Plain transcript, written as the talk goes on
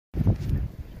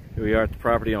Here we are at the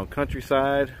property on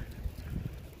Countryside.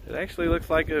 It actually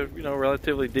looks like a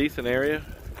relatively decent area.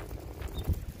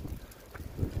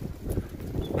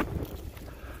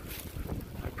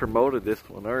 I promoted this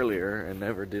one earlier and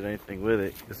never did anything with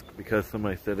it just because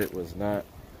somebody said it was not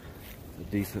a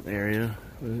decent area,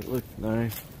 but it looks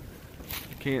nice.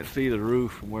 I can't see the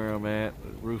roof from where I'm at. The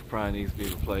roof probably needs to be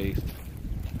replaced.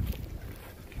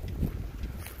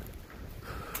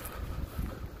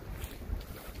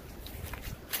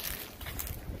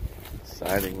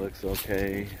 Siding looks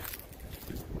okay.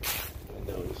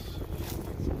 Windows.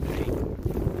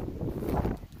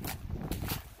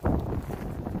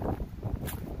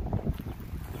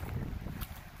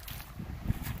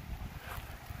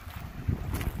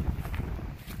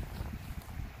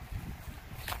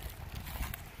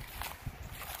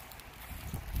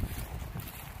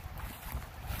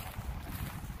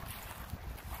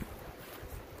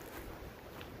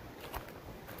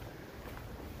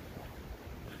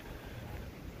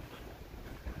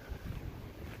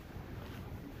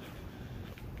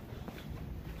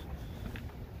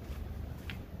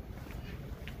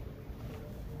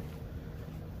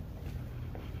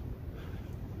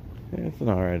 Yeah, it's an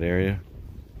alright area.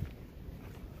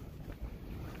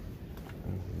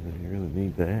 You really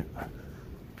need that.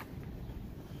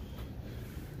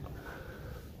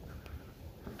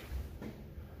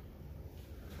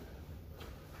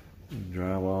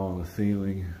 Drywall on the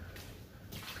ceiling.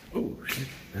 Oh shit,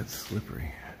 that's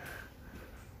slippery.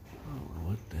 I don't know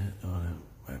what that, oh,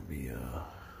 that might be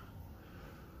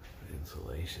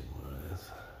insulation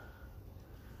was.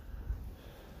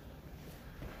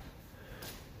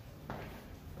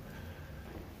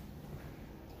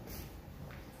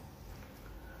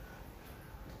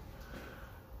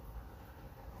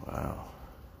 Wow.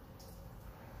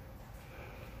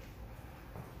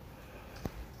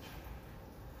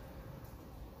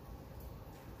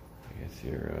 I guess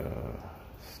your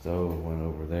stove went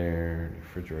over there, your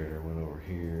refrigerator went over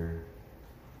here.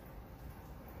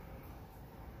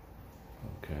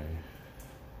 Okay.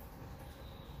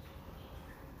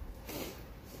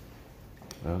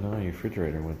 Oh no, your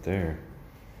refrigerator went there.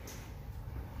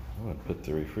 I'm gonna put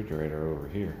the refrigerator over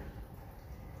here.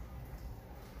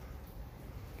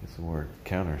 Get some more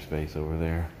counter space over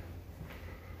there.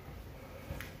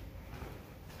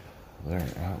 There,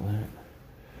 outlet.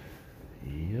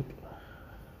 Yep.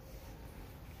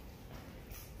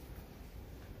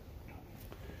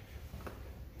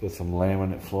 Put some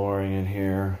laminate flooring in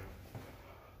here.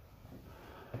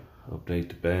 Update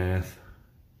the bath.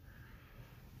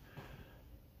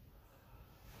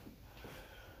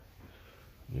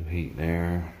 New heat and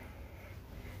air.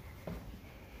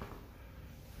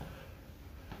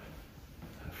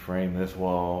 Frame this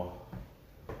wall.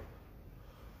 Of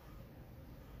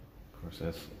course,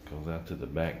 that goes out to the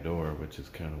back door, which is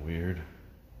kind of weird.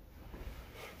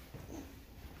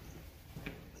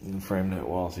 And frame that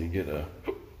wall so you get a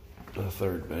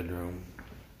third bedroom.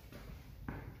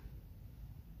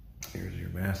 Here's your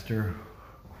master.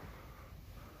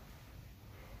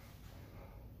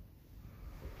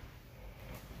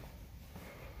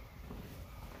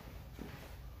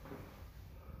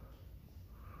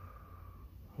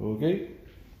 Okay,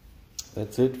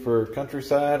 that's it for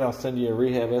Countryside. I'll send you a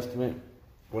rehab estimate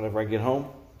whenever I get home.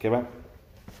 Okay, bye.